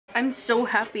I'm so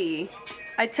happy.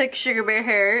 I took Sugar Bear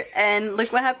hair and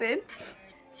look what happened.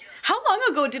 How long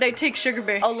ago did I take Sugar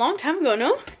Bear? A long time ago,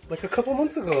 no? Like a couple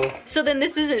months ago. So then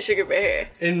this isn't Sugar Bear hair.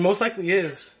 It most likely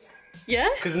is. Yeah?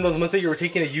 Because in those months that you were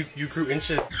taking it, you grew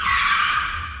inches.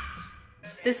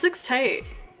 This looks tight.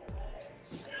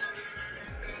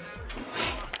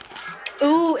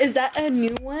 Ooh, is that a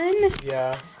new one?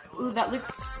 Yeah. Ooh, that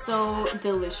looks so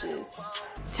delicious.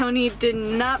 Tony did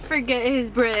not forget his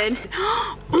bread.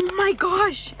 Oh my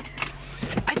gosh!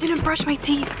 I didn't brush my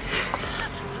teeth.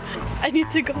 I need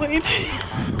to go in.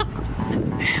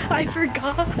 I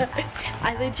forgot.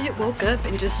 I legit woke up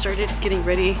and just started getting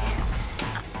ready.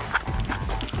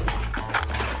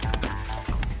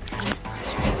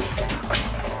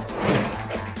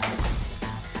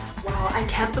 Wow, I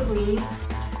can't believe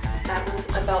that was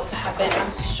about to happen.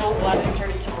 I'm so glad I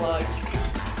started to vlog.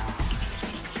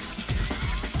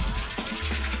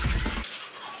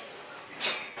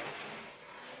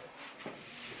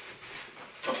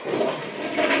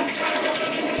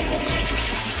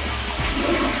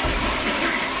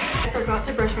 I forgot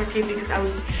to brush my teeth because I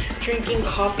was drinking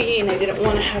coffee and I didn't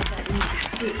want to have that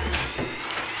nasty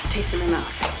taste in my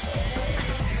mouth.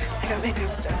 I got my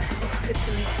nails done. It's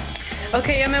me.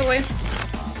 Okay, I'm on my way.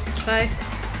 Bye.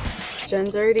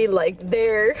 Jen's already like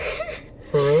there.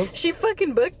 For real? She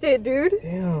fucking booked it, dude.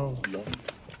 Damn.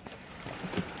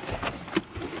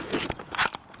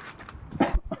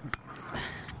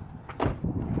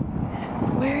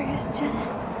 Where is Jen?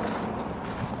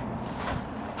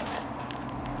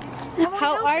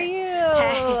 How are you?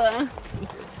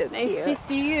 So nice to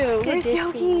see you. Where's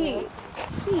Yogi?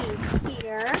 He's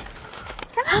here.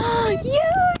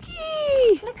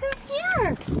 Yogi! Look who's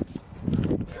here.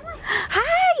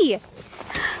 Hi!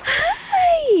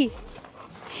 Hi!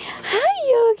 Hi,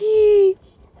 Yogi!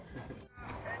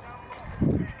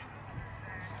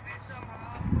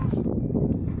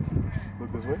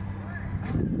 Look this way.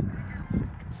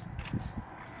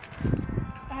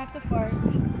 I have to fart.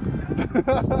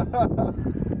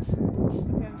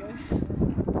 Okay, I'm good.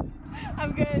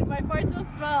 I'm good. My farts don't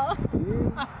smell.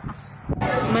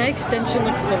 My extension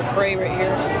looks a little gray right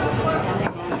here.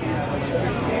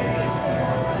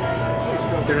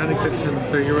 They're not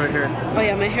extensions, they're your right hair. Oh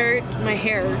yeah, my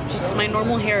hair, just my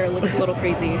normal hair looks a little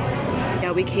crazy.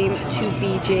 Yeah, we came to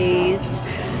BJ's.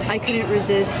 I couldn't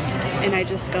resist and I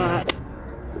just got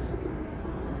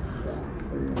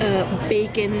a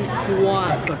bacon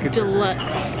guac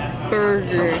deluxe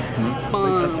burger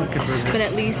bomb. But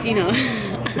at least, you know.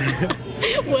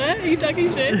 What? Are you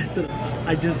talking shit?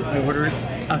 I ordered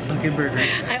a fucking burger.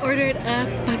 I ordered a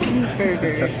fucking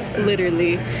burger,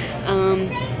 literally.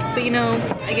 But you know,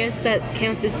 I guess that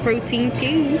counts as protein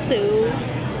too, so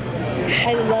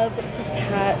I love this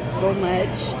hat so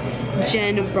much.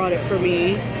 Jen brought it for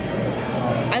me.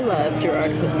 I love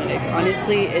Gerard Cosmetics.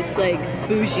 Honestly, it's like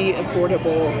bougie,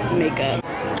 affordable makeup.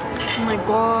 Oh my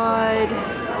god.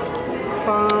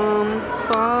 Bomb,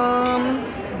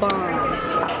 bomb, bomb.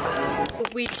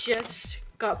 We just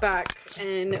got back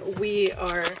and we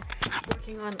are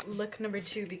working on look number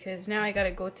 2 because now I gotta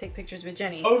go take pictures with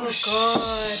Jenny. Oh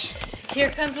god. Here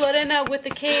comes Lorena with the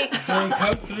cake. Come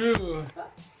through.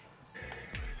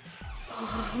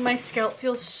 Oh, my scalp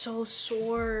feels so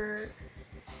sore.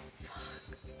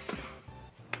 Fuck.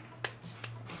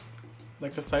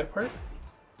 Like the side part?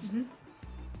 What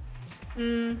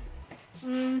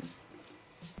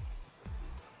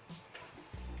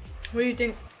do you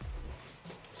think?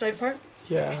 Side part?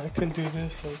 Yeah, I can do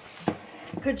this. Like...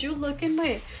 Could you look in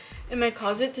my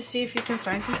closet to see if you can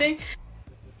find something?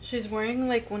 She's wearing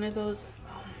like one of those.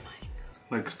 Oh my god.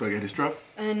 Like spaghetti strap?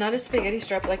 Not a spaghetti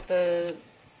strap, like the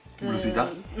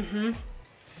Rosita?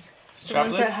 The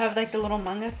ones that have like the little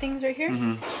manga things right here.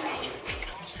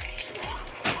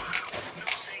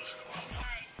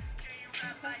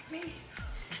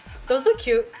 Those look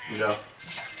cute. Yeah.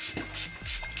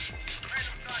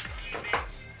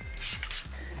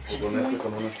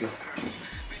 Con este.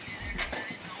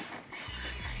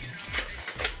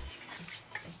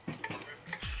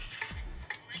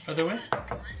 Other way?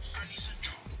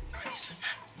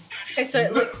 Okay, so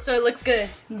it looks good.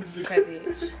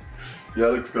 Yeah,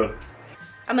 it looks good.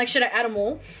 I'm like, should I add a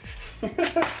mole? You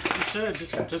should,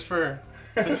 just for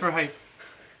hype.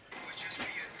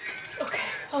 Okay.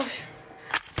 Oh,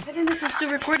 I think this is still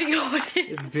recording.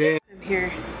 It's big. I'm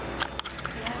here.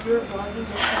 You were vlogging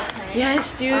this whole time?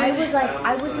 Yes, dude. I was like,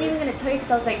 I wasn't even gonna tell you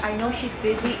because I was like, I know she's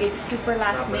busy. It's super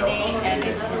last minute, and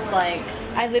it's just like.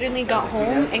 I literally got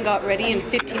home and got ready in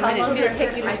 15 How long minutes. did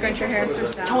it take you to scrunch your hair?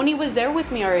 Tony was there with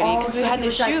me already because we so had he the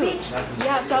was like, shoot. "Bitch."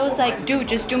 Yeah, so I was like, dude,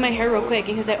 just do my hair real quick.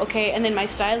 And he's like, okay. And then my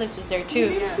stylist was there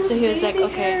too. So he was like,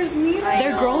 okay.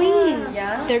 They're growing.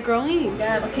 Yeah. They're growing.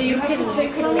 Yeah. Okay, you can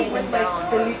take some lay them down.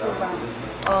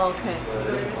 Oh, okay.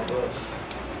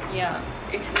 Yeah,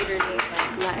 it's literally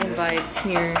like Latin vibes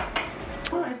here.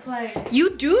 It's like,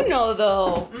 You do know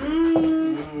though.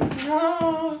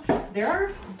 no,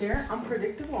 they're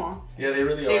unpredictable. Yeah, they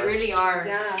really They are. really are.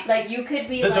 Yeah. Like you could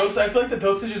be The like. dose, I feel like the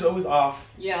dosage is always off.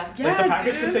 Yeah. Like the Yeah,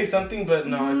 package dude. could say something, but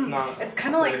no, it's not. It's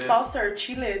kind of like what it is. salsa or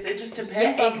chiles. It just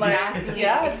depends Yeah, on like, exactly.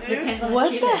 yeah, It dude. depends on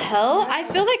What the the chile. hell? I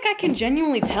feel like I can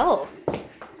genuinely tell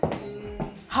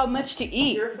how much to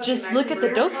eat. You're a fucking Just look at the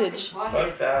expert. dosage.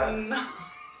 Fuck that. No.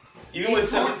 Even with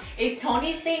some. If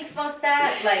Tony's saying fuck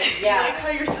that, like Like yeah. how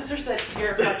your sister said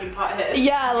you're a fucking pothead.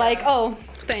 Yeah, like, oh,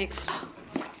 thanks.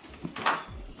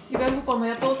 Y vengo cuando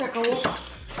ya todo se acabó.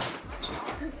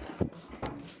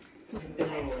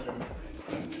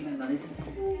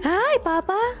 Hi,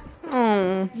 Papa.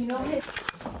 Oh. You know his.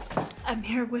 I'm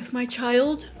here with my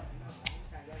child.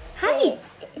 Hi.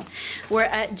 We're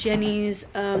at Jenny's,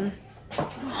 oh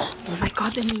my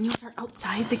god, the minions are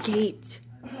outside the gate.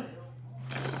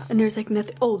 And there's like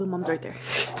nothing. Oh, the mom's right there.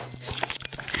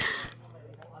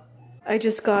 I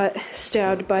just got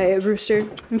stabbed by a rooster.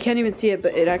 You can't even see it,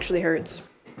 but it actually hurts.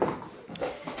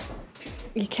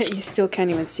 You still can't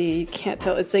even see. You can't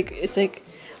tell. It's like,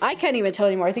 I can't even tell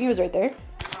anymore. I think it was right there.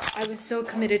 I was so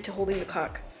committed to holding the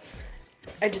cock.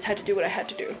 I just had to do what I had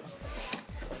to do.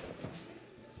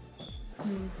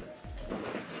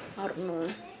 I don't know.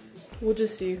 We'll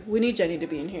just see. We need Jenny to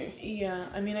be in here. Yeah,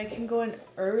 I mean I can go in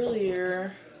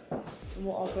earlier and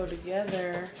we'll all go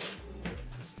together.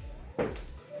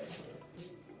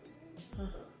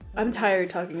 I'm tired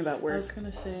talking about I work. was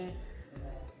gonna say.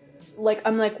 Like,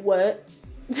 I'm like, what?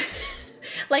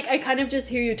 Like, I kind of just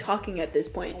hear you talking at this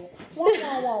point.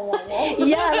 Yeah,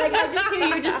 like, I just hear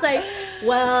you just like,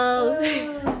 well.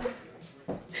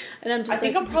 And I'm just I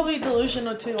think like, I'm probably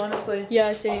delusional too, honestly.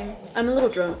 yeah, same. I'm a little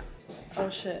drunk. Oh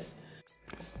shit.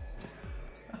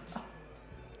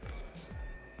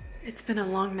 It's been a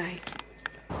long night.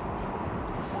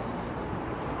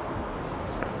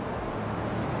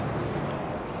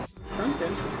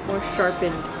 More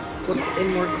sharpened,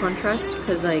 in more contrast,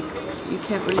 because like you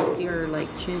can't really see her like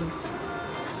chins.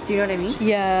 Do you know what I mean?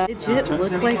 Yeah. Legit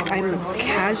look like I'm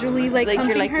casually like Like, you're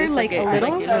humping like her this, like like a it-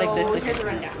 little. like it- like this, like Here's a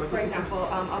rundown. For example,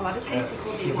 a lot of times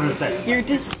people they want to. You're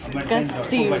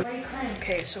disgusting.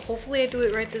 Okay, so hopefully I do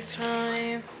it right this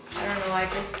time. I don't know. I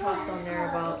just talked on there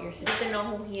about your sister. Know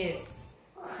who he is.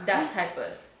 That type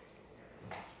of.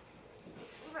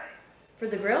 For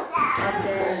the grill? Up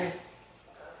there.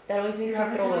 That always means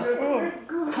you throw it.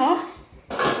 Huh?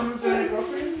 Someone's doing a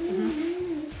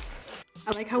girlfriend?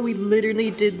 I like how we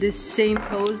literally did this same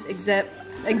pose except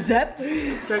That's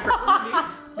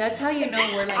how you know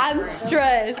we're like. I'm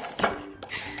stressed.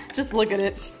 Just look at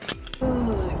it.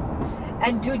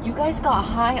 And dude, you guys got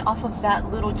high off of that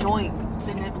little joint.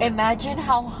 Imagine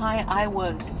how high I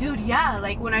was. Dude, yeah,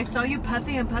 like when I saw you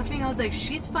puffing and puffing, I was like,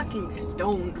 she's fucking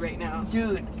stoned right now.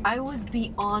 Dude, I was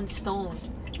beyond stoned.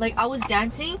 Like, I was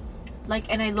dancing, like,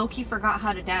 and I low-key forgot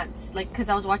how to dance. Like, because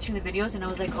I was watching the videos and I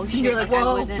was like, oh shit, You're like, like I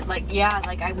whoa. wasn't, like, yeah,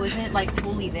 like, I wasn't, like,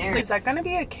 fully there. Is that gonna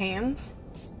be a Cairns?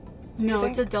 No,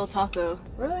 think? it's a Del Taco.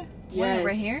 Really? Yes.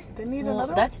 Right here? They need Well,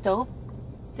 another that's dope.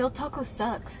 Del Taco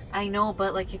sucks. I know,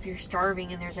 but, like, if you're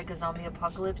starving and there's, like, a zombie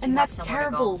apocalypse, And you have that's somewhere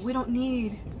terrible. to go. We don't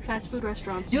need fast food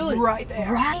restaurants. Dude, right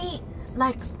there. Right?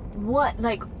 Like, what?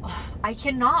 Like, I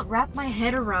cannot wrap my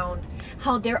head around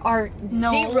how there are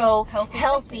No zero healthy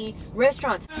healthy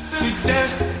restaurants.